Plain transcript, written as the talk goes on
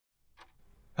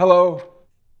Hello,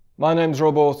 my name's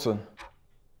Auton,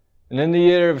 and in the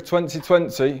year of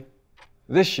 2020,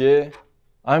 this year,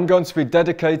 I'm going to be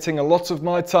dedicating a lot of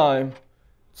my time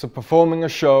to performing a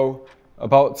show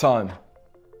about time.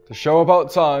 The show about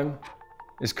time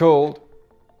is called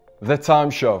The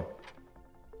Time Show.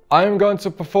 I am going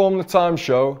to perform the time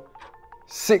show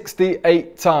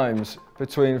 68 times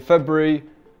between February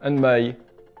and May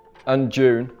and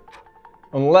June,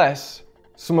 unless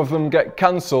some of them get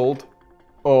cancelled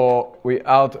or we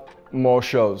add more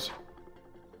shows.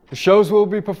 The shows will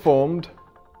be performed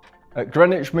at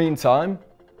Greenwich Mean Time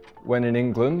when in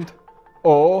England,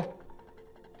 or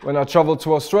when I travel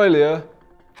to Australia,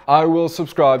 I will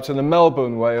subscribe to the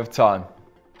Melbourne way of time.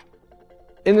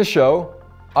 In the show,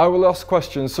 I will ask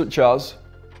questions such as,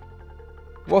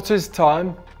 what is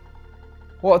time?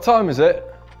 What time is it?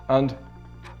 And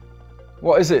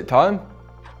what is it time?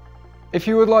 If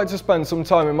you would like to spend some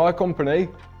time in my company,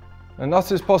 then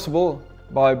that is possible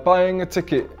by buying a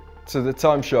ticket to the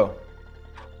time show.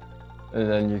 And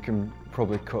then you can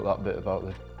probably cut that bit about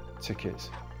the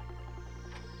tickets.